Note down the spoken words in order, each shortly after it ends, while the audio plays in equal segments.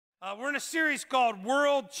We're in a series called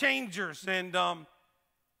World Changers, and I'm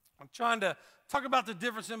trying to talk about the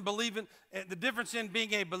difference in believing, the difference in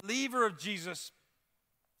being a believer of Jesus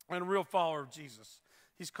and a real follower of Jesus.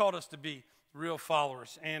 He's called us to be real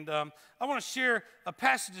followers, and I want to share a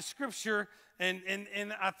passage of Scripture, and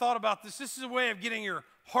I thought about this. This is a way of getting your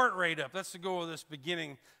heart rate up. That's the goal of this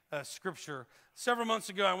beginning Scripture. Several months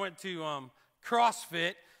ago, I went to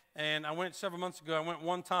CrossFit. And I went several months ago. I went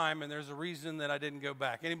one time, and there's a reason that I didn't go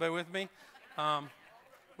back. Anybody with me?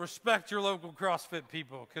 Respect your local CrossFit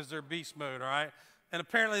people because they're beast mode, all right? And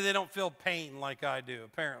apparently they don't feel pain like I do,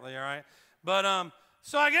 apparently, all right? But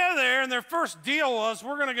so I go there, and their first deal was,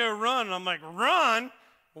 we're going to go run. And I'm like, run?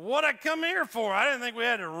 What I come here for? I didn't think we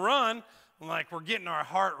had to run. I'm like, we're getting our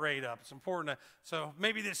heart rate up. It's important so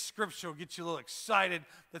maybe this scripture will get you a little excited.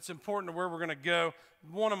 That's important to where we're going to go.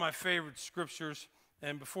 One of my favorite scriptures.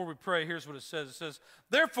 And before we pray, here's what it says. It says,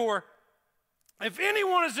 therefore, if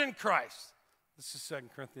anyone is in Christ, this is 2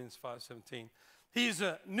 Corinthians 5:17, he's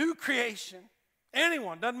a new creation.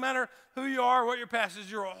 Anyone, doesn't matter who you are, what your past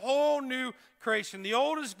is, you're a whole new creation. The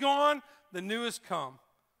old is gone, the new has come.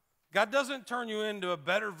 God doesn't turn you into a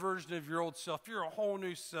better version of your old self. You're a whole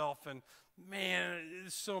new self, and man,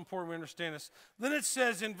 it's so important we understand this. Then it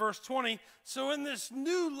says in verse 20, so in this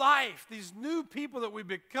new life, these new people that we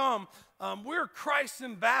become, we're Christ's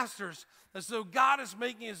ambassadors, as though God is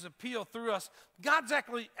making his appeal through us. God's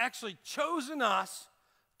actually chosen us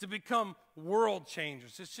to become world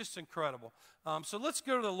changers. It's just incredible. So let's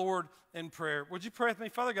go to the Lord in prayer. Would you pray with me?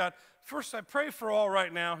 Father God, first I pray for all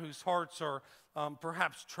right now whose hearts are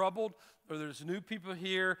perhaps troubled, or there's new people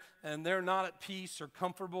here and they're not at peace or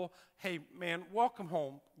comfortable. Hey, man, welcome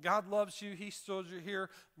home. God loves you. He's thrilled you're here.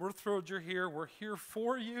 We're thrilled you're here. We're here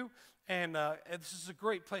for you. And this is a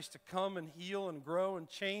great place to come and heal and grow and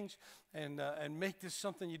change and make this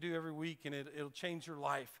something you do every week, and it'll change your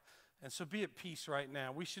life. And so be at peace right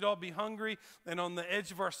now. We should all be hungry and on the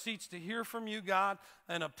edge of our seats to hear from you, God,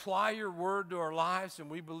 and apply your word to our lives. And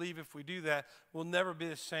we believe if we do that, we'll never be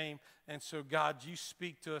the same. And so, God, you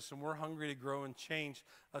speak to us, and we're hungry to grow and change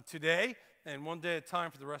today and one day at a time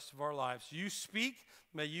for the rest of our lives. You speak.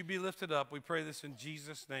 May you be lifted up. We pray this in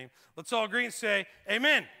Jesus' name. Let's all agree and say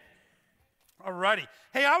amen. All righty.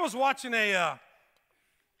 Hey, I was watching a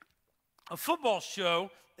football show.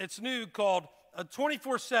 It's new, called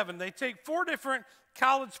 24/7. They take 4 different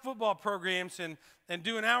college football programs and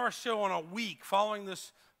do an hour show on a week, following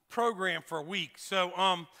this program for a week. So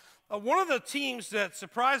one of the teams that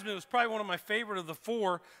surprised me, was probably one of my favorite of the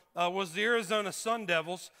 4, was the Arizona Sun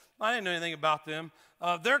Devils. I didn't know anything about them.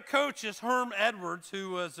 Their coach is Herm Edwards,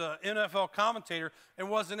 who was an NFL commentator and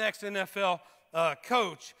was an ex-NFL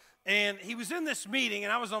coach. And he was in this meeting,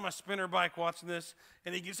 and I was on my spinner bike watching this,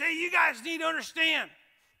 and he goes, hey, you guys need to understand.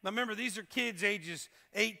 Now, remember, these are kids ages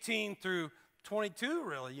 18 through 22,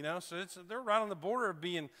 really, you know, so they're right on the border of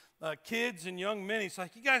being kids and young men. He's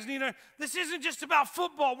like, you guys need to, this isn't just about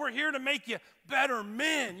football. We're here to make you better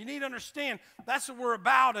men. You need to understand that's what we're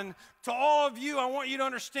about. And to all of you, I want you to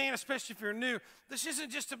understand, especially if you're new, this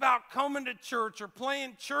isn't just about coming to church or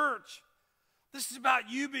playing church. This is about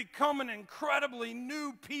you becoming incredibly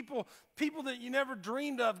new people that you never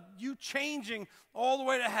dreamed of, you changing all the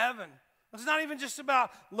way to heaven. It's not even just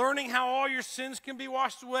about learning how all your sins can be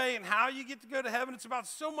washed away and how you get to go to heaven. It's about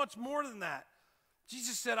so much more than that.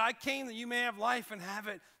 Jesus said, I came that you may have life and have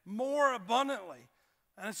it more abundantly.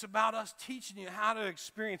 And it's about us teaching you how to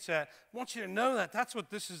experience that. I want you to know that. That's what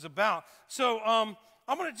this is about. So I'm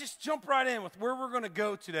going to just jump right in with where we're going to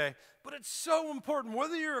go today. But it's so important.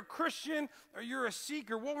 Whether you're a Christian or you're a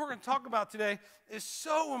seeker, what we're going to talk about today is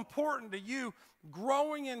so important to you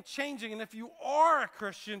growing and changing. And if you are a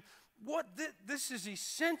Christian, this is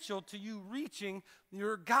essential to you reaching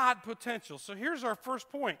your God potential. So here's our first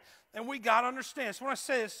point, and we got to understand. So when I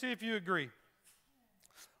say this, see if you agree.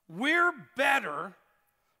 We're better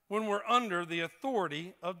when we're under the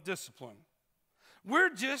authority of discipline. We're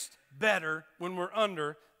just better when we're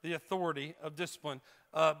under the authority of discipline.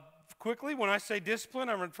 Quickly, when I say discipline,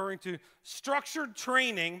 I'm referring to structured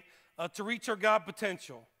training to reach our God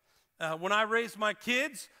potential. When I raise my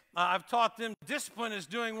kids, I've taught them discipline is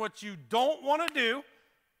doing what you don't want to do.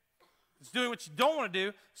 It's doing what you don't want to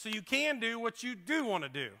do so you can do what you do want to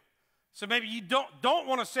do. So maybe you don't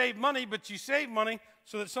want to save money, but you save money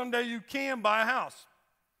so that someday you can buy a house.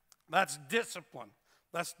 That's discipline.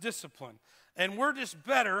 That's discipline. And we're just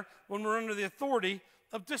better when we're under the authority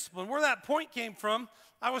of discipline. Where that point came from,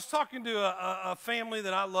 I was talking to a family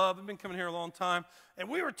that I love. I've been coming here a long time. And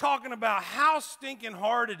we were talking about how stinking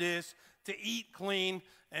hard it is to eat clean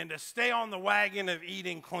and to stay on the wagon of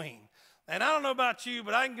eating clean. And I don't know about you,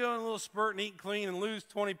 but I can go in a little spurt and eat clean and lose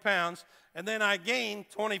 20 pounds, and then I gain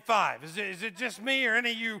 25. Is it just me, or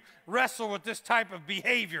any of you wrestle with this type of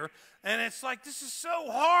behavior? And it's like, this is so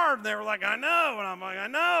hard. And they were like, I know. And I'm like, I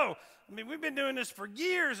know. I mean, we've been doing this for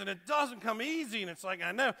years, and it doesn't come easy. And it's like,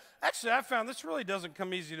 I know. Actually, I found this really doesn't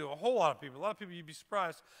come easy to a whole lot of people. A lot of people, you'd be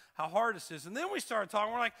surprised how hard this is. And then we started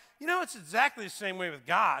talking. We're like, it's exactly the same way with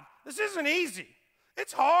God. This isn't easy.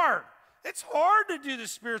 It's hard. It's hard to do the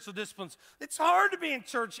spiritual disciplines. It's hard to be in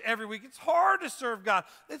church every week. It's hard to serve God.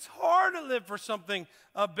 It's hard to live for something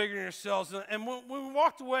bigger than yourselves. And when we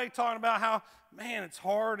walked away talking about how, man, it's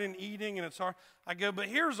hard in eating and it's hard, I go, but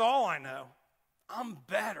here's all I know. I'm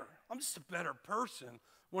better. I'm just a better person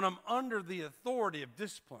when I'm under the authority of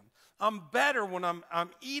discipline. I'm better when I'm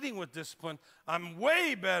eating with discipline. I'm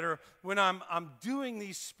way better when I'm doing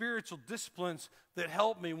these spiritual disciplines that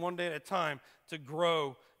help me one day at a time to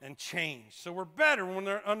grow and change. So we're better when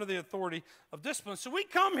they're under the authority of discipline. So we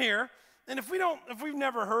come here, and if we've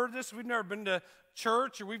never heard this, we've never been to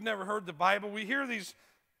church, or we've never heard the Bible, we hear these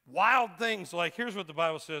wild things like, here's what the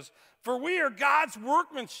Bible says: for we are God's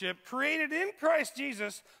workmanship, created in Christ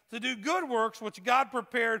Jesus to do good works, which God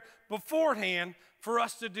prepared beforehand for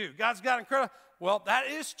us to do. God's got incredible. Well, that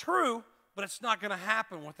is true, but it's not going to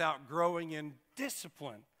happen without growing in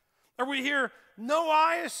discipline. Or we hear, no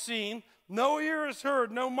eye has seen, no ear has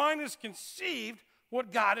heard, no mind has conceived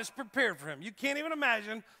what God has prepared for him. You can't even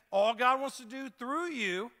imagine all God wants to do through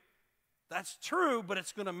you. That's true, but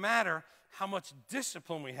it's going to matter how much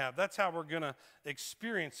discipline we have. That's how we're going to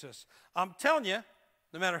experience this. I'm telling you,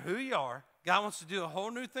 no matter who you are, God wants to do a whole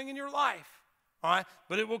new thing in your life. All right?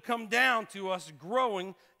 But it will come down to us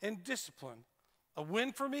growing in discipline. A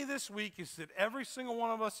win for me this week is that every single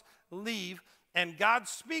one of us leave, and God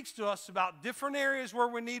speaks to us about different areas where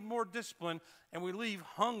we need more discipline, and we leave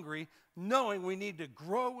hungry, knowing we need to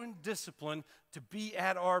grow in discipline to be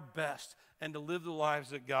at our best and to live the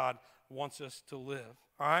lives that God wants us to live.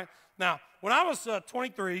 All right? Now, when I was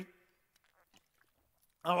 23,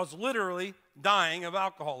 I was literally dying of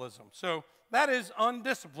alcoholism. So that is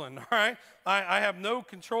undisciplined, all right? I have no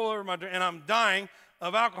control over my drink, and I'm dying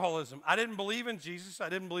of alcoholism. I didn't believe in Jesus. I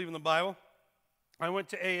didn't believe in the Bible. I went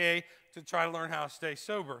to AA to try to learn how to stay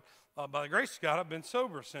sober. By the grace of God, I've been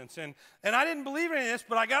sober since. And I didn't believe in any of this,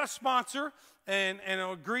 but I got a sponsor and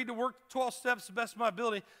agreed to work 12 steps to the best of my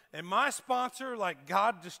ability. And my sponsor, like,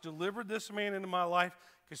 God just delivered this man into my life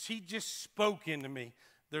because he just spoke into me.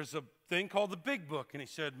 There's a thing called the Big Book, and he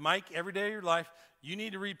said, Mike, every day of your life, you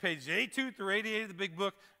need to read pages 82 through 88 of the Big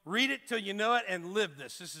Book. Read it till you know it and live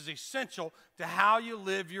this. This is essential to how you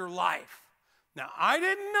live your life. Now, I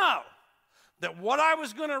didn't know that what I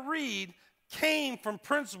was going to read came from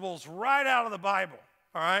principles right out of the Bible,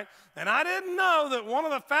 all right? And I didn't know that one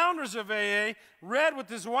of the founders of AA read with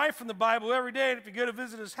his wife from the Bible every day, and if you go to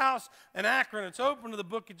visit his house in Akron, it's open to the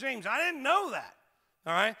book of James. I didn't know that,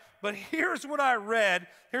 all right? But here's what I read.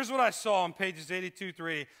 Here's what I saw on pages 82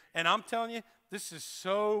 through 80. And I'm telling you, this is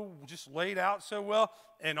so just laid out so well,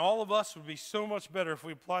 and all of us would be so much better if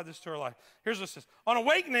we applied this to our life. Here's what it says. On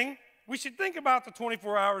awakening, we should think about the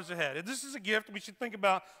 24 hours ahead. If this is a gift, we should think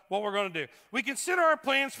about what we're going to do. We consider our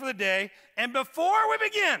plans for the day, and before we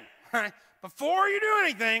begin, right, before you do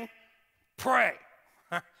anything, pray.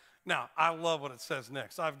 Now, I love what it says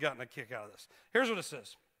next. I've gotten a kick out of this. Here's what it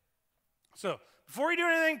says. So, before you do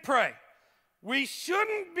anything, pray. We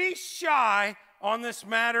shouldn't be shy on this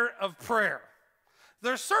matter of prayer.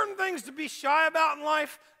 There's certain things to be shy about in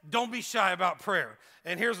life. Don't be shy about prayer.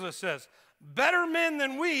 And here's what it says. Better men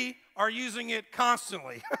than we are using it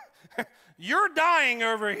constantly. You're dying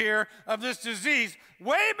over here of this disease.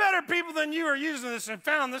 Way better people than you are using this and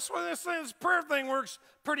found this prayer thing works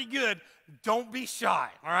pretty good. Don't be shy,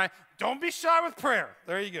 all right? Don't be shy with prayer.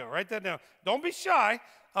 There you go. Write that down. Don't be shy.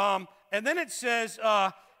 And then it says,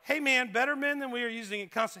 hey, man, better men than we are using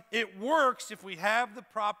it constantly. It works if we have the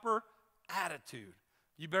proper attitude.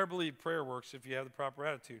 You better believe prayer works if you have the proper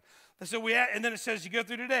attitude. And then it says, you go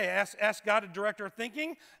through today, ask God to direct our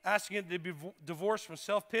thinking, asking it to be divorced from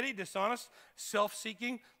self-pity, dishonest,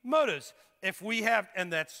 self-seeking motives. If we have,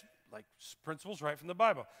 and that's like principles right from the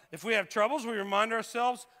Bible. If we have troubles, we remind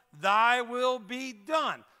ourselves, thy will be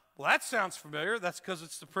done. Well, that sounds familiar. That's because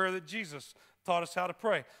it's the prayer that Jesus taught us how to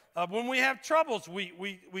pray. When we have troubles,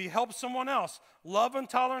 we help someone else. Love and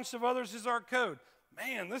tolerance of others is our code.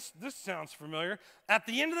 Man, this sounds familiar. At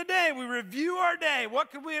the end of the day, we review our day. What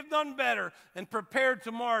could we have done better? And prepared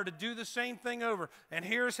tomorrow to do the same thing over. And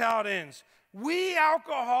here's how it ends. We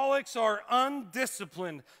alcoholics are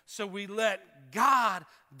undisciplined, so we let let God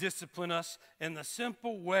discipline us in the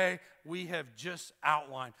simple way we have just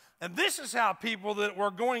outlined. And this is how people that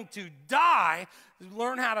were going to die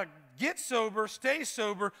learn how to get sober, stay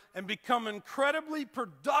sober, and become incredibly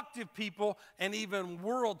productive people and even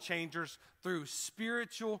world changers through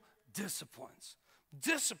spiritual disciplines.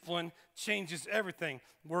 Discipline changes everything.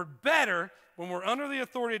 We're better when we're under the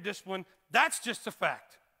authority of discipline. That's just a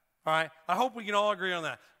fact. All right? I hope we can all agree on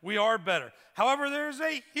that. We are better. However, there's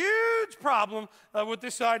a huge problem with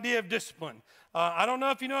this idea of discipline. I don't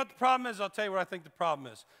know if you know what the problem is. I'll tell you what I think the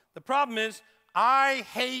problem is. The problem is I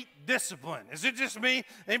hate discipline. Is it just me?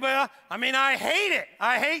 Anybody else? I mean, I hate it.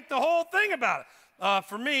 I hate the whole thing about it.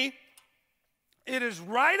 For me, it is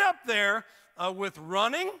right up there with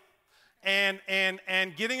running and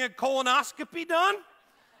getting a colonoscopy done,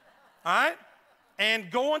 all right,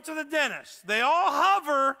 and going to the dentist. They all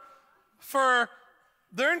hover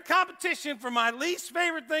they're in competition for my least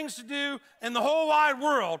favorite things to do in the whole wide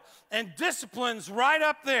world, and discipline's right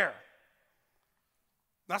up there.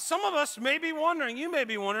 Now, some of us may be wondering, you may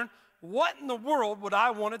be wondering, what in the world would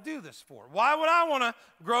I want to do this for? Why would I want to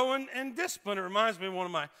grow in discipline? It reminds me of one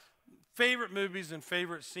of my favorite movies and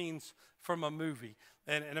favorite scenes from a movie.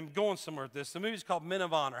 And I'm going somewhere with this. The movie's called Men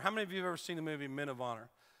of Honor. How many of you have ever seen the movie Men of Honor?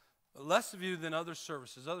 Less of you than other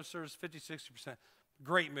services. Other services, 50, 60%.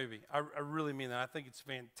 Great movie. I really mean that. I think it's a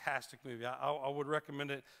fantastic movie. I would recommend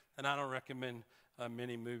it, and I don't recommend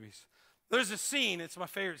many movies. There's a scene. It's my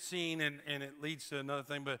favorite scene, and it leads to another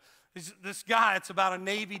thing. But this guy, it's about a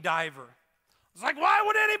Navy diver. It's like, why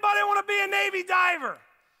would anybody want to be a Navy diver?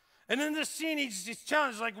 And in this scene, he's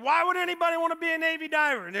challenged, like, why would anybody want to be a Navy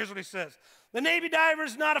diver? And here's what he says. The Navy diver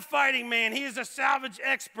is not a fighting man. He is a salvage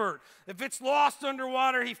expert. If it's lost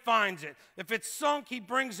underwater, he finds it. If it's sunk, he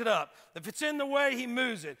brings it up. If it's in the way, he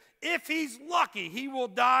moves it. If he's lucky, he will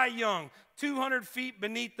die young, 200 feet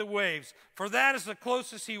beneath the waves, for that is the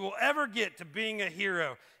closest he will ever get to being a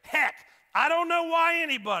hero. Heck, I don't know why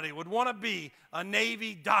anybody would want to be a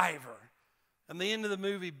Navy diver. And the end of the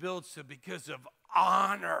movie builds to because of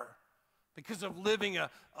honor. Because of living a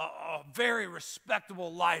very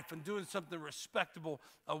respectable life and doing something respectable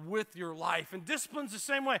with your life. And discipline's the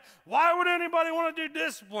same way. Why would anybody want to do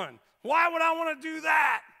discipline? Why would I want to do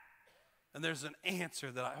that? And there's an answer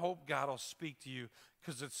that I hope God will speak to you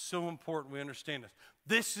because it's so important we understand this.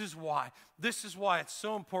 This is why it's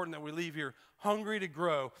so important that we leave here hungry to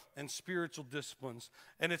grow in spiritual disciplines.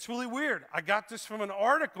 And it's really weird. I got this from an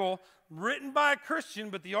article written by a Christian,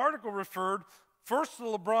 but the article referred first to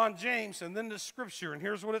LeBron James and then to Scripture, and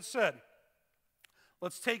here's what it said.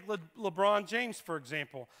 Let's take LeBron James, for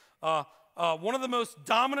example. One of the most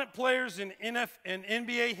dominant players in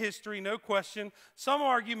NBA history, no question. Some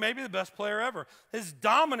argue maybe the best player ever. His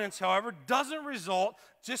dominance, however, doesn't result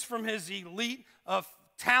just from his elite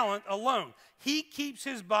talent alone. He keeps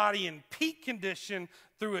his body in peak condition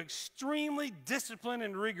through extremely disciplined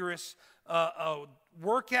and rigorous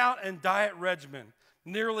workout and diet regimen.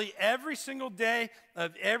 Nearly every single day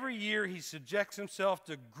of every year, he subjects himself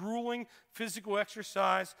to grueling physical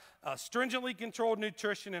exercise, stringently controlled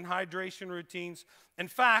nutrition and hydration routines. In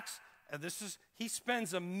fact, he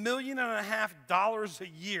spends $1.5 million a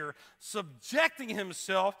year subjecting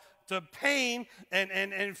himself to pain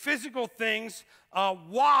and physical things.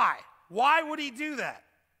 Why? Why would he do that?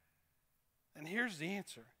 And here's the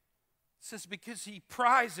answer. It says because he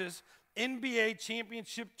prizes NBA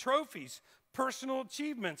championship trophies, personal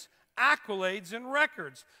achievements, accolades, and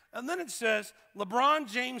records. And then it says,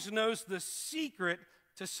 LeBron James knows the secret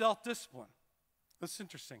to self-discipline. That's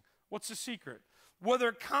interesting. What's the secret?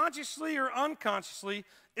 Whether consciously or unconsciously,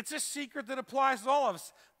 it's a secret that applies to all of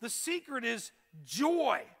us. The secret is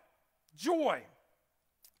joy. Joy.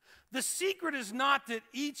 The secret is not that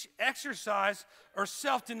each exercise or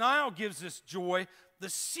self-denial gives us joy. The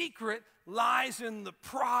secret lies in the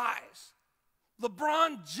prize.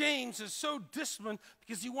 LeBron James is so disciplined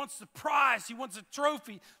because he wants the prize, he wants a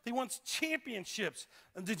trophy, he wants championships.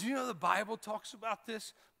 And did you know the Bible talks about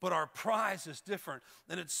this? But our prize is different,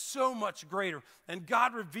 and it's so much greater. And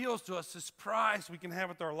God reveals to us this prize we can have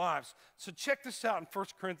with our lives. So check this out in 1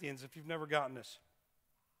 Corinthians if you've never gotten this.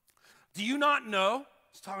 Do you not know,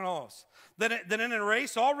 it's talking to all of us, that in a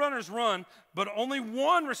race all runners run, but only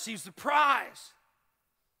one receives the prize?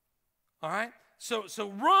 All right? So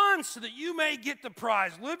run so that you may get the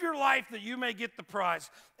prize. Live your life that you may get the prize.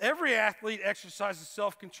 Every athlete exercises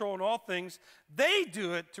self-control in all things. They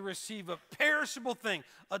do it to receive a perishable thing,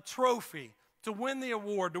 a trophy, to win the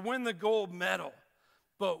award, to win the gold medal.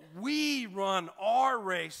 But we run our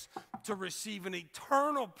race to receive an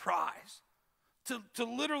eternal prize, to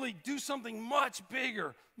literally do something much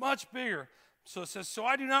bigger, much bigger. So it says, so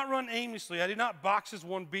I do not run aimlessly. I do not box as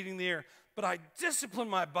one beating the air, but I discipline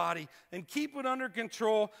my body and keep it under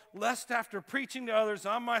control, lest after preaching to others,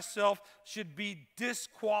 I myself should be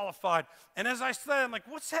disqualified. And as I said, I'm like,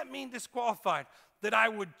 what's that mean, disqualified? That I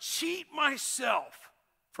would cheat myself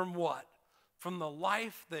from what? From the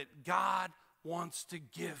life that God wants to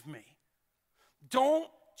give me. Don't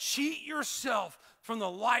cheat yourself from the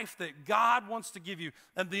life that God wants to give you.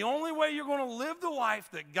 And the only way you're going to live the life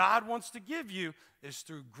that God wants to give you is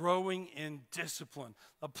through growing in discipline,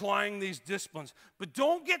 applying these disciplines. But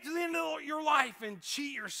don't get to the end of your life and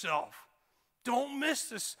cheat yourself. Don't miss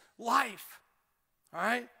this life. All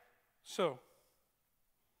right? So,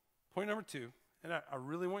 point number 2, and I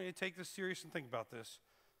really want you to take this serious and think about this.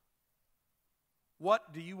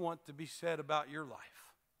 What do you want to be said about your life?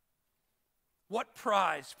 What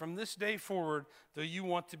prize from this day forward do you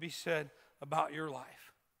want to be said about your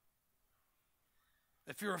life?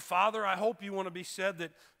 If you're a father, I hope you want to be said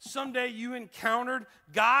that someday you encountered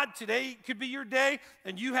God. Today could be your day,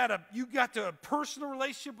 and you got to a personal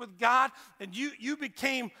relationship with God, and you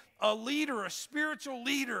became a leader, a spiritual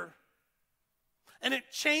leader. And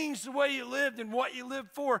it changed the way you lived and what you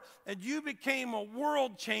lived for, and you became a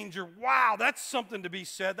world changer. Wow, that's something to be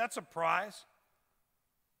said. That's a prize.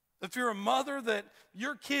 If you're a mother, that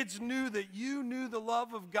your kids knew that you knew the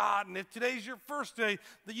love of God, and if today's your first day,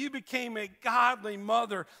 that you became a godly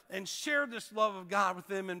mother and shared this love of God with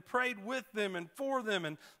them and prayed with them and for them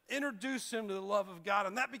and introduced them to the love of God,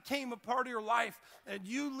 and that became a part of your life, and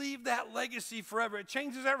you leave that legacy forever. It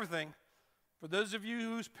changes everything. For those of you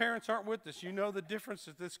whose parents aren't with us, you know the difference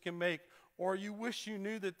that this can make, or you wish you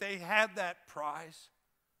knew that they had that prize.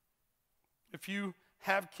 If you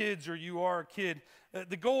have kids or you are a kid,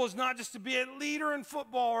 the goal is not just to be a leader in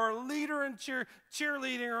football or a leader in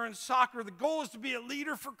cheerleading or in soccer. The goal is to be a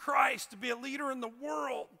leader for Christ, to be a leader in the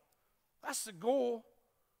world. That's the goal.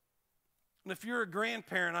 And if you're a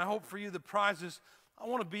grandparent, I hope for you the prize is, I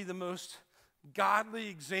want to be the most godly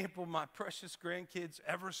example my precious grandkids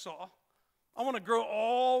ever saw. I want to grow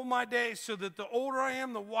all my days so that the older I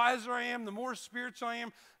am, the wiser I am, the more spiritual I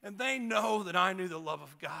am, and they know that I knew the love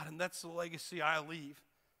of God, and that's the legacy I leave.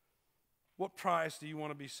 What prize do you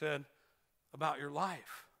want to be said about your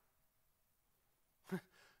life? And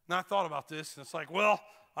I thought about this, and it's like, well,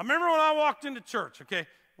 I remember when I walked into church, okay?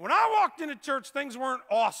 When I walked into church, things weren't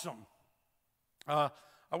awesome. I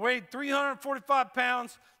weighed 345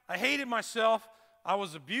 pounds. I hated myself. I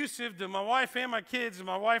was abusive to my wife and my kids, and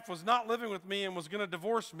my wife was not living with me and was going to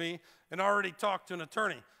divorce me and already talked to an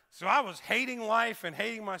attorney. So I was hating life and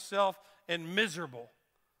hating myself and miserable.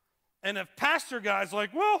 And if pastor guy's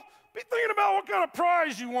like, well, be thinking about what kind of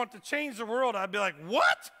prize you want to change the world, I'd be like,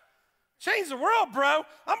 what? Change the world, bro?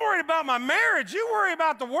 I'm worried about my marriage. You worry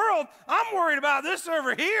about the world. I'm worried about this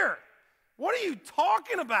over here. What are you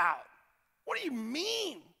talking about? What do you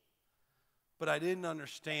mean? But I didn't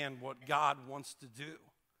understand what God wants to do.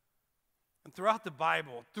 And throughout the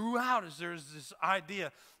Bible, there's this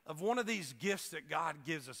idea of one of these gifts that God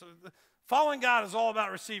gives us. Following God is all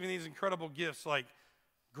about receiving these incredible gifts like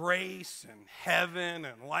grace and heaven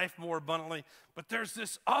and life more abundantly. But there's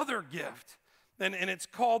this other gift, and it's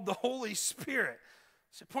called the Holy Spirit.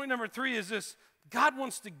 So point number 3 is this: God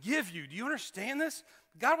wants to give you. Do you understand this?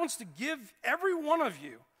 God wants to give every one of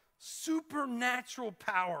you supernatural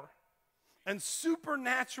power and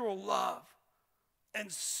supernatural love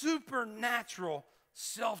and supernatural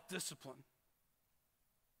self-discipline.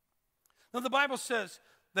 Now, the Bible says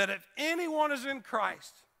that if anyone is in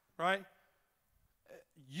Christ, right,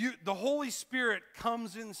 the Holy Spirit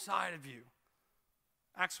comes inside of you.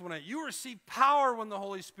 Acts 1:8, you receive power when the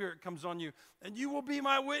Holy Spirit comes on you, and you will be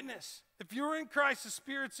my witness. If you're in Christ, the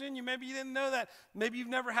Spirit's in you. Maybe you didn't know that. Maybe you've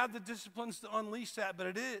never had the disciplines to unleash that, but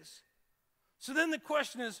it is. So then the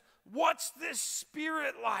question is, what's this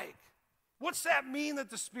Spirit like? What's that mean,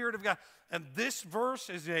 that the Spirit of God? And this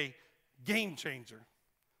verse is a game changer.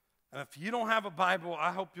 And if you don't have a Bible,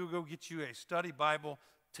 I hope you'll go get you a study Bible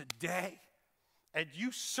today. And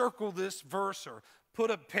you circle this verse or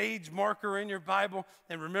put a page marker in your Bible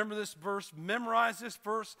and remember this verse. Memorize this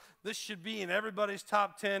verse. This should be in everybody's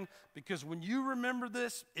top 10, because when you remember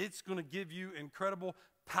this, it's going to give you incredible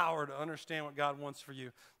power to understand what God wants for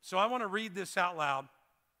you. So I want to read this out loud.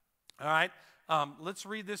 All right? Let's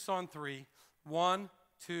read this on 3. 1,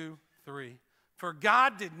 2, 3. For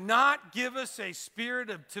God did not give us a spirit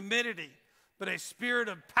of timidity, but a spirit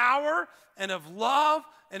of power and of love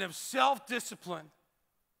and of self-discipline.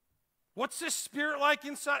 What's this spirit like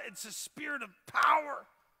inside? It's a spirit of power.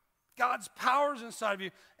 God's power is inside of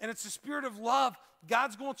you. And it's a spirit of love.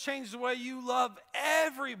 God's going to change the way you love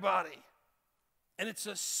everybody. And it's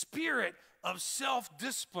a spirit of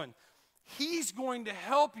self-discipline. He's going to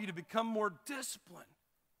help you to become more disciplined.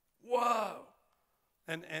 Whoa.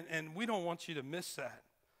 And we don't want you to miss that.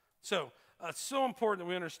 So it's so important that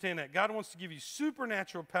we understand that. God wants to give you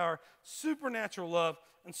supernatural power, supernatural love,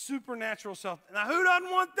 and supernatural self. Now, who doesn't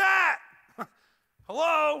want that?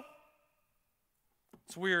 Hello?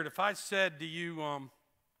 It's weird. If I said to you,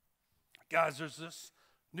 guys, there's this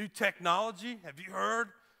new technology. Have you heard?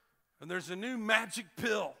 And there's a new magic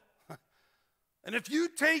pill. And if you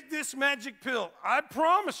take this magic pill, I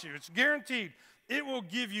promise you, it's guaranteed, it will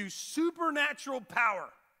give you supernatural power.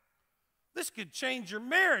 This could change your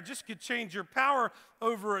marriage. This could change your power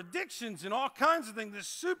over addictions and all kinds of things. This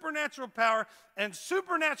supernatural power and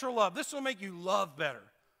supernatural love. This will make you love better.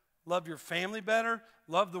 Love your family better.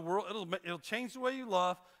 Love the world. It'll change the way you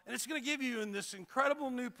love. And it's going to give you this incredible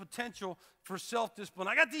new potential for self-discipline.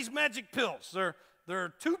 I got these magic pills. They're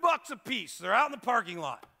 $2 a piece. They're out in the parking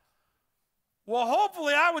lot. Well,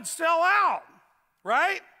 hopefully I would sell out,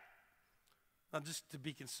 right? Now, just to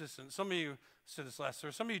be consistent, some of you said this last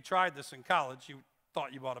service. Some of you tried this in college. You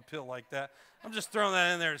thought you bought a pill like that. I'm just throwing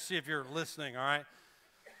that in there to see if you're listening, all right?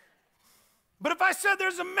 But if I said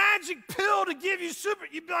there's a magic pill to give you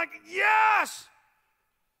you'd be like, yes!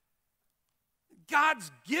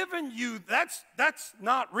 God's given you, that's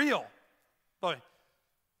not real. Boy,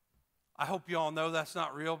 I hope you all know that's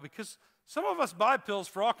not real, because some of us buy pills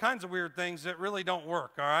for all kinds of weird things that really don't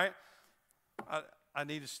work, all right? I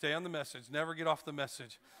need to stay on the message, never get off the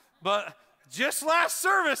message. But just last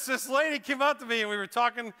service, this lady came up to me and we were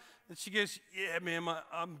talking, and she goes, yeah, man,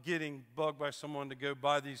 I'm getting bugged by someone to go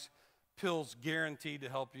buy these pills guaranteed to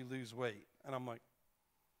help you lose weight. And I'm like,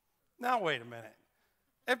 now wait a minute.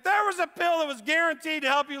 If there was a pill that was guaranteed to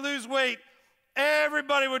help you lose weight,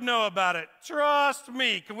 everybody would know about it. Trust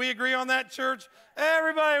me. Can we agree on that, church?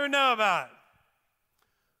 Everybody would know about it.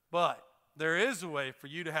 But there is a way for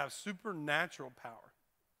you to have supernatural power,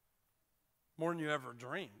 more than you ever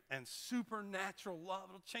dream, and supernatural love.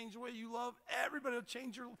 It'll change the way you love everybody. It'll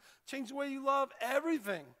change the way you love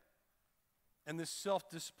everything. And this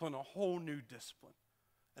self-discipline, a whole new discipline.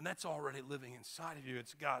 And that's already living inside of you.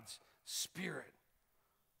 It's God's Spirit.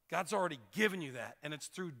 God's already given you that. And it's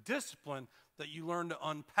through discipline that you learn to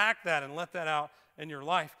unpack that and let that out in your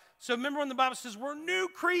life. So remember when the Bible says we're new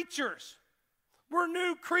creatures. We're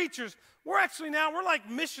new creatures. We're like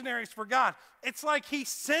missionaries for God. It's like He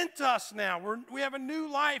sent us now. We have a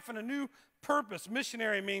new life and a new purpose.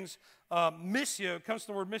 Missionary means missio. It comes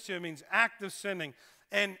from the word missio. It means active sending.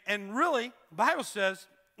 And really, the Bible says,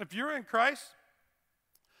 if you're in Christ,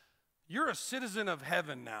 you're a citizen of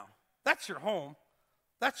heaven now. That's your home.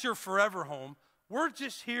 That's your forever home. We're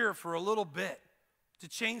just here for a little bit to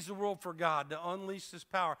change the world for God, to unleash His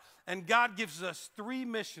power. And God gives us 3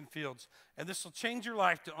 mission fields. And this will change your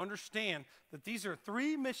life to understand that these are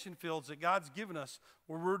 3 mission fields that God's given us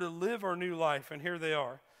where we're to live our new life. And here they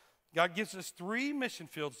are. God gives us 3 mission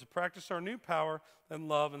fields to practice our new power and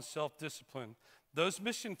love and self-discipline. Those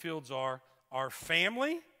mission fields are our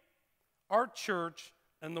family, our church,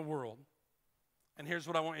 and the world. And here's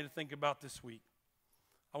what I want you to think about this week.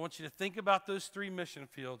 I want you to think about those 3 mission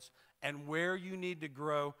fields and where you need to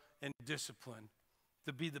grow in discipline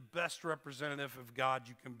to be the best representative of God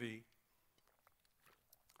you can be.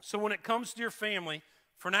 So when it comes to your family,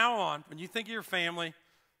 from now on, when you think of your family,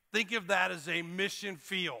 think of that as a mission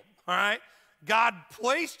field, all right? God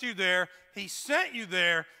placed you there. He sent you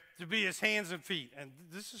there to be His hands and feet. And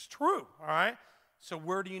this is true, all right? So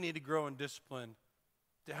where do you need to grow in discipline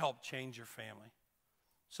to help change your family?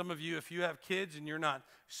 Some of you, if you have kids and you're not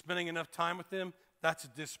spending enough time with them, that's a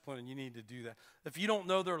discipline and you need to do that. If you don't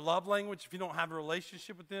know their love language, if you don't have a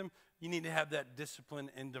relationship with them, you need to have that discipline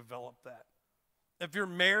and develop that. If you're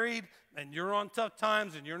married and you're on tough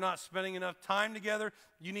times and you're not spending enough time together,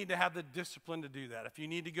 you need to have the discipline to do that. If you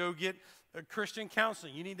need to go get Christian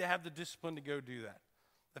counseling, you need to have the discipline to go do that.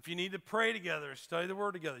 If you need to pray together, study the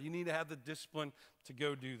Word together, you need to have the discipline to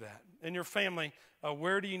go do that. In your family,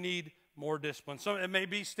 where do you need more discipline? So it may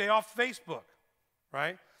be stay off Facebook,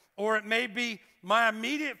 right? Or it may be my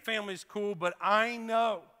immediate family's cool, but I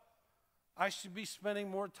know I should be spending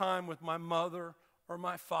more time with my mother or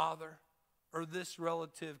my father or this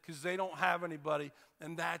relative because they don't have anybody,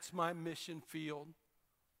 and that's my mission field.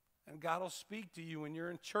 And God will speak to you when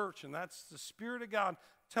you're in church, and that's the Spirit of God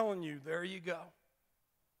telling you, there you go.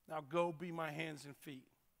 Now go be my hands and feet.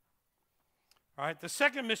 All right, the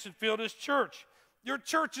second mission field is church. Your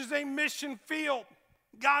church is a mission field.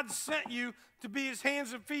 God sent you to be His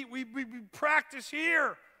hands and feet. We practice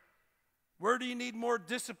here. Where do you need more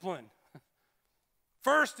discipline?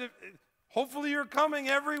 First, hopefully you're coming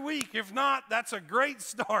every week. If not, that's a great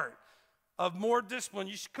start. of more discipline.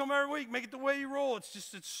 You should come every week, make it the way you roll. It's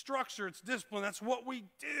structure, it's discipline. That's what we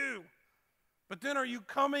do. But then are you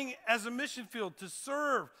coming as a mission field to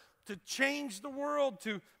serve, to change the world,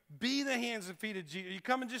 to be the hands and feet of Jesus? Are you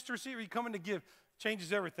coming just to receive, or are you coming to give?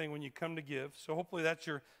 Changes everything when you come to give. So hopefully that's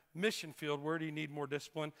your mission field. Where do you need more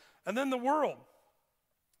discipline? And then the world.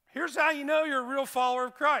 Here's how you know you're a real follower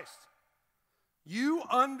of Christ. You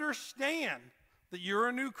understand that you're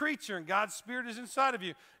a new creature and God's Spirit is inside of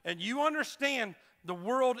you. And you understand the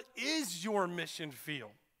world is your mission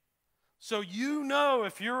field. So you know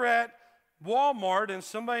if you're at Walmart and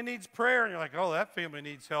somebody needs prayer and you're like, oh, that family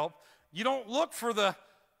needs help. You don't look for the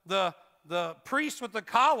priest with the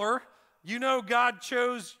collar. You know God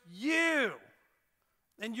chose you.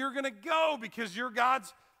 And you're going to go because you're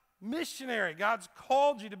God's missionary. God's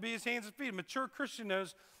called you to be his hands and feet. A mature Christian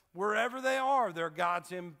knows wherever they are, they're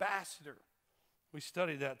God's ambassador. We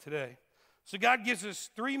studied that today. So God gives us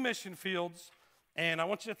 3 mission fields, and I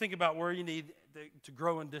want you to think about where you need to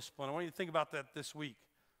grow in discipline. I want you to think about that this week.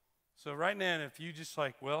 So right now, if you just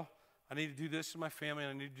like, well, I need to do this in my family,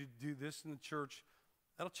 and I need to do this in the church,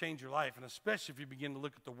 that'll change your life, and especially if you begin to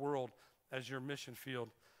look at the world as your mission field.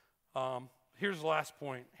 Here's the last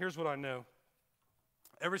point. Here's what I know.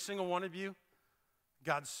 Every single one of you,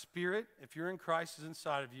 God's Spirit, if you're in Christ, is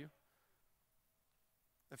inside of you.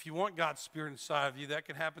 If you want God's Spirit inside of you, that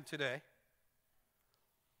can happen today.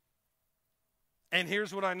 And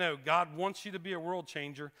here's what I know. God wants you to be a world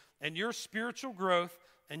changer, and your spiritual growth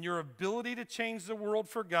and your ability to change the world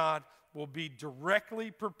for God will be directly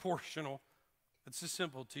proportional, it's as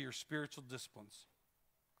simple, to your spiritual disciplines.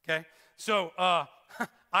 Okay? So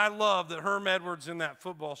I love that Herm Edwards in that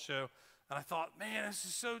football show, and I thought, man, this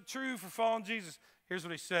is so true for following Jesus. Here's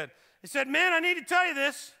what he said. He said, man, I need to tell you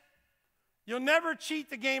this. You'll never cheat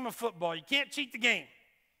the game of football. You can't cheat the game.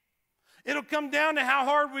 It'll come down to how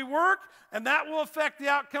hard we work, and that will affect the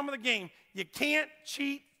outcome of the game. You can't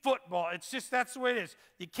cheat football. It's just, that's the way it is.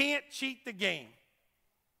 You can't cheat the game.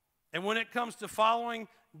 And when it comes to following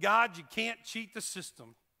God, you can't cheat the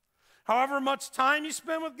system. However much time you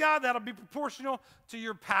spend with God, that'll be proportional to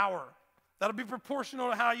your power. That'll be proportional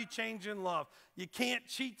to how you change in love. You can't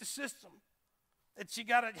cheat the system. You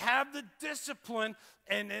got to have the discipline,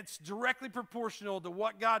 and it's directly proportional to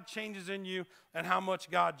what God changes in you and how much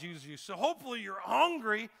God uses you. So hopefully you're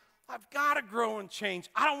hungry. I've got to grow and change.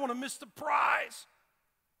 I don't want to miss the prize.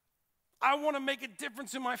 I want to make a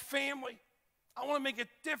difference in my family. I want to make a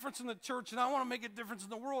difference in the church, and I want to make a difference in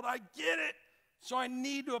the world. I get it. So I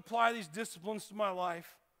need to apply these disciplines to my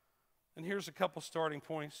life. And here's a couple starting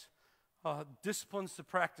points. Disciplines to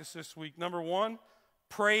practice this week. Number 1,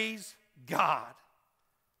 praise God.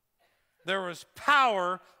 There is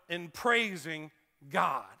power in praising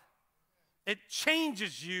God. It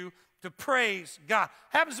changes you to praise God.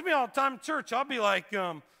 Happens to me all the time in church. I'll be like,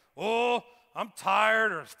 oh, I'm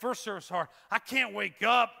tired, or first service hard. I can't wake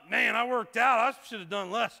up. Man, I worked out. I should have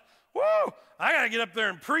done less. Woo! I got to get up there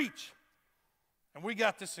and preach. And we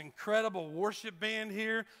got this incredible worship band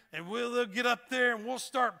here, and we'll get up there and we'll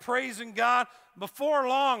start praising God. Before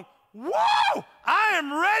long, whoa! I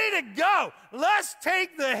am ready to go. Let's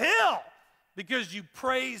take the hill, because you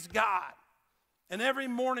praise God. And every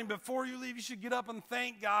morning before you leave, you should get up and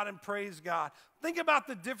thank God and praise God. Think about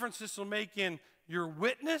the difference this will make in your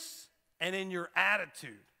witness and in your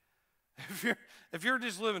attitude. If you're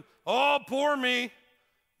just living, oh, poor me,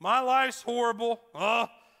 my life's horrible, oh,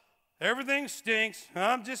 everything stinks,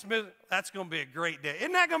 I'm just miserable, that's going to be a great day.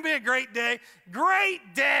 Isn't that going to be a great day?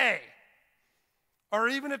 Great day. Or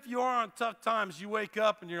even if you are on tough times, you wake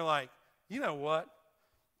up and you're like, you know what?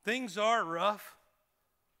 Things are rough,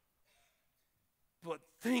 but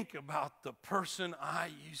think about the person I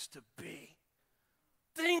used to be.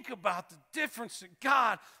 Think about the difference that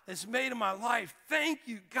God has made in my life. Thank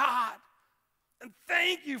you, God. And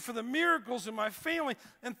thank you for the miracles in my family.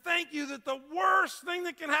 And thank you that the worst thing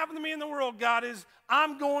that can happen to me in the world, God, is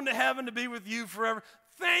I'm going to heaven to be with you forever.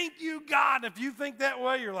 Thank you, God. If you think that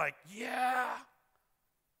way, you're like, yeah,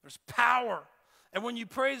 there's power. And when you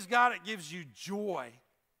praise God, it gives you joy.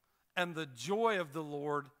 And the joy of the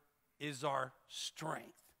Lord is our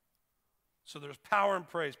strength. So there's power in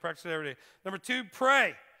praise. Practice it every day. Number 2,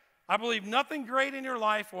 pray. I believe nothing great in your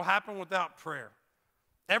life will happen without prayer.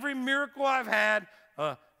 Every miracle I've had,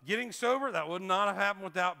 getting sober, that would not have happened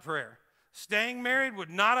without prayer. Staying married would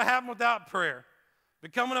not have happened without prayer.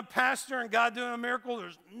 Becoming a pastor and God doing a miracle,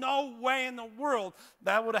 there's no way in the world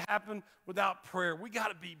that would have happened without prayer. We got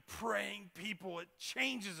to be praying people. It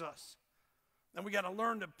changes us. And we got to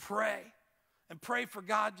learn to pray and pray for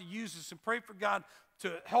God to use us and pray for God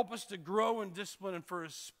to help us to grow in discipline and for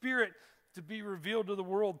His Spirit to be revealed to the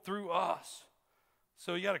world through us.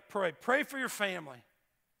 So you got to pray. Pray for your family.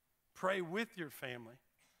 Pray with your family.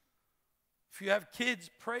 If you have kids,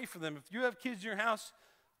 pray for them. If you have kids in your house,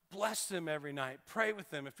 bless them every night. Pray with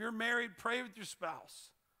them. If you're married, pray with your spouse.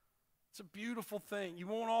 It's a beautiful thing. You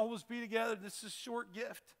won't always be together. This is a short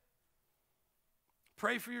gift.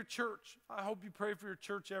 Pray for your church. I hope you pray for your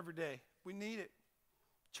church every day. We need it.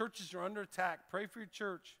 Churches are under attack. Pray for your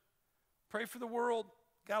church. Pray for the world.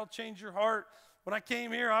 God will change your heart. When I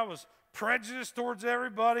came here, I was prejudiced towards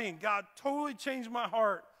everybody, and God totally changed my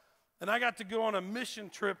heart. And I got to go on a mission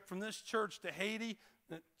trip from this church to Haiti,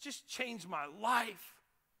 and it just changed my life.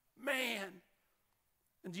 Man.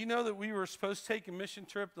 And do you know that we were supposed to take a mission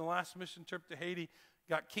trip? The last mission trip to Haiti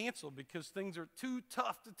got canceled because things are too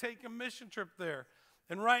tough to take a mission trip there.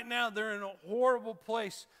 And right now, they're in a horrible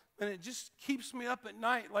place, and it just keeps me up at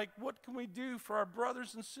night. Like, what can we do for our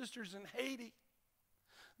brothers and sisters in Haiti?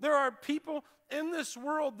 There are people in this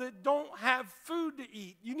world that don't have food to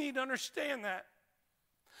eat. You need to understand that.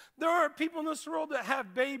 There are people in this world that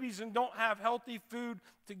have babies and don't have healthy food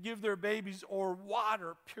to give their babies or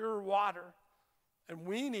water, pure water. And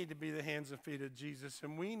we need to be the hands and feet of Jesus,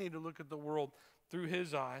 and we need to look at the world through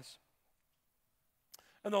his eyes.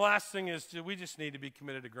 And the last thing is we just need to be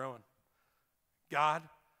committed to growing. God,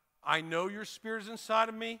 I know your Spirit is inside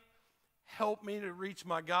of me. Help me to reach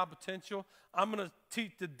my God potential. I'm going to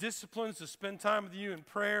teach the disciplines to spend time with you in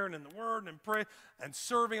prayer and in the Word and pray and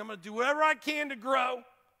serving. I'm going to do whatever I can to grow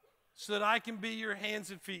so that I can be your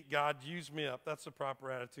hands and feet. God, use me up. That's the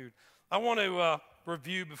proper attitude. I want to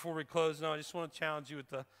review before we close. Now, I just want to challenge you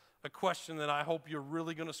with a question that I hope you're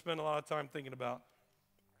really going to spend a lot of time thinking about.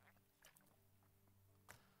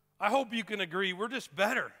 I hope you can agree we're just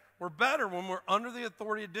better. We're better when we're under the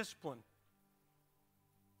authority of discipline.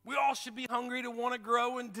 We all should be hungry to want to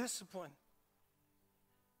grow in discipline.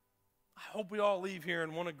 I hope we all leave here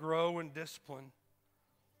and want to grow in discipline.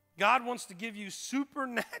 God wants to give you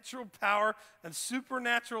supernatural power and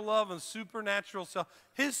supernatural love and supernatural self.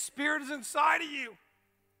 His Spirit is inside of you.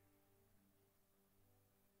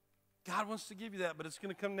 God wants to give you that, but it's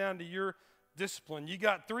going to come down to your discipline. You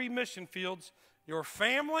got 3 mission fields. Your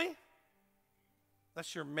family,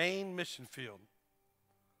 that's your main mission field.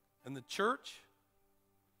 And the church,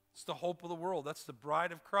 it's the hope of the world. That's the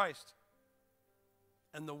bride of Christ.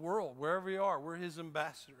 And the world, wherever we are, we're his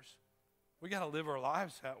ambassadors. We got to live our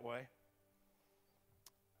lives that way.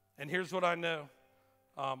 And here's what I know.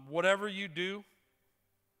 Whatever you do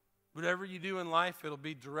in life, it'll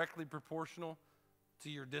be directly proportional to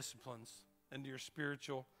your disciplines and to your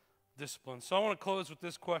spiritual disciplines. So I want to close with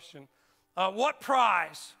this question. What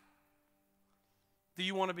prize do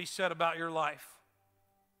you want to be said about your life?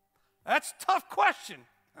 That's a tough question.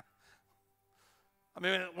 I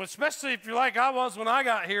mean, especially if you're like I was when I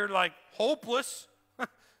got here, like hopeless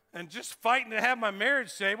and just fighting to have my marriage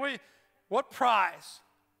saved. What prize?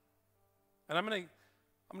 And I'm going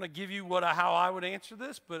to give you how I would answer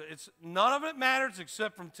this, but none of it matters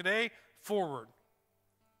except from today forward.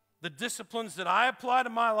 The disciplines that I apply to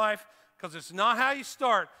my life, because it's not how you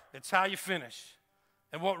start, it's how you finish.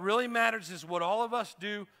 And what really matters is what all of us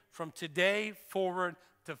do from today forward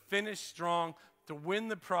to finish strong, to win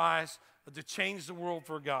the prize, to change the world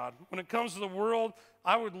for God. When it comes to the world,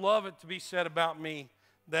 I would love it to be said about me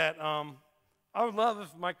that I would love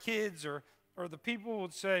if my kids or the people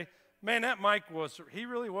would say, man, that Mike he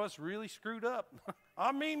really was really screwed up.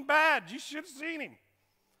 I mean bad. You should have seen him.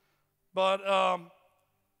 But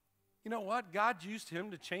you know what? God used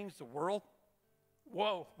him to change the world.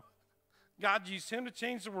 Whoa. God used him to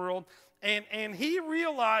change the world. And he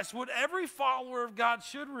realized what every follower of God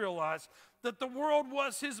should realize, that the world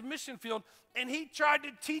was his mission field, and he tried to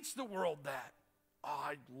teach the world that. Oh,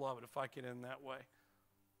 I'd love it if I could end that way.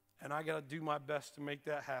 And I got to do my best to make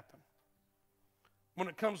that happen. When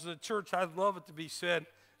it comes to the church, I'd love it to be said,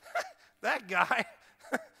 that guy,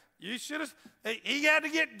 you should have, he had to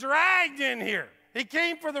get dragged in here. He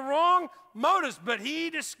came for the wrong motives, but he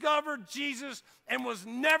discovered Jesus and was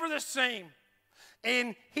never the same.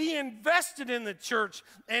 And he invested in the church,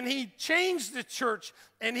 and he changed the church,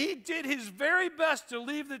 and he did his very best to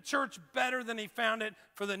leave the church better than he found it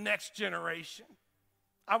for the next generation.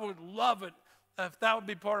 I would love it if that would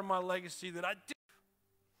be part of my legacy that I do.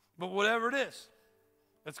 But whatever it is,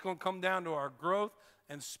 it's going to come down to our growth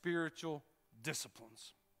and spiritual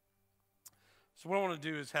disciplines. So what I want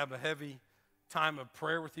to do is have a heavy time of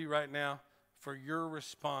prayer with you right now for your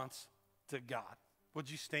response to God. Would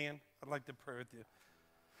you stand? I'd like to pray with you.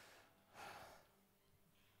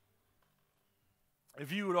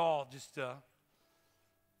 If you would all just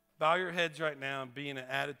bow your heads right now and be in an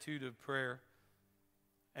attitude of prayer.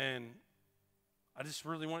 And I just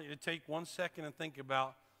really want you to take 1 second and think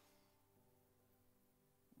about,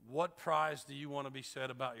 what prize do you want to be said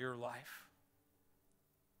about your life?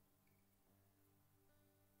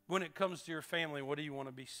 When it comes to your family, what do you want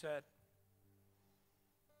to be said?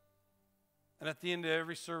 And at the end of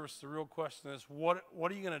every service, the real question is, what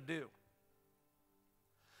are you going to do?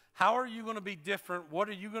 How are you going to be different? What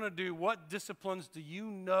are you going to do? What disciplines do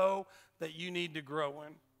you know that you need to grow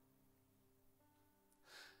in?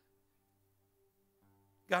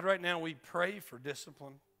 God, right now we pray for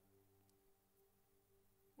discipline.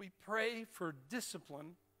 We pray for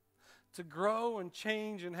discipline to grow and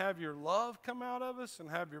change and have your love come out of us and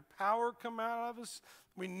have your power come out of us.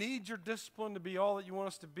 We need your discipline to be all that you want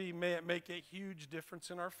us to be. May it make a huge difference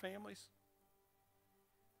in our families.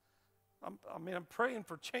 I'm praying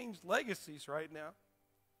for changed legacies right now.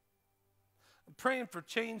 I'm praying for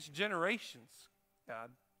changed generations, God.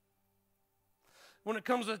 When it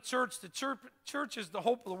comes to the church is the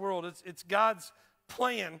hope of the world. It's God's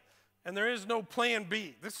plan, and there is no plan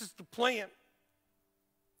B. This is the plan.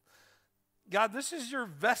 God, this is your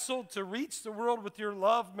vessel to reach the world with your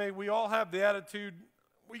love. May we all have the attitude,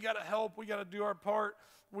 we got to help, we got to do our part,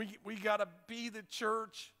 we got to be the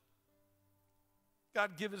church.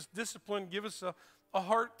 God, give us discipline, give us a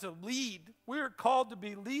heart to lead. We are called to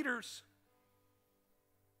be leaders.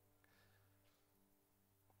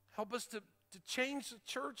 Help us to change the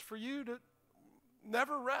church for you to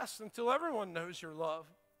never rest until everyone knows your love.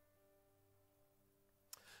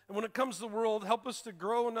 And when it comes to the world, help us to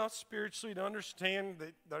grow enough spiritually to understand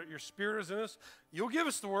that your Spirit is in us. You'll give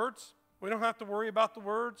us the words. We don't have to worry about the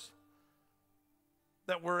words.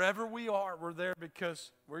 That wherever we are, we're there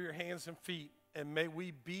because we're your hands and feet. And may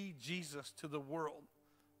we be Jesus to the world.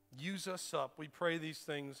 Use us up. We pray these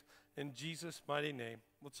things in Jesus' mighty name.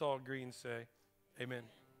 Let's all agree and say, amen.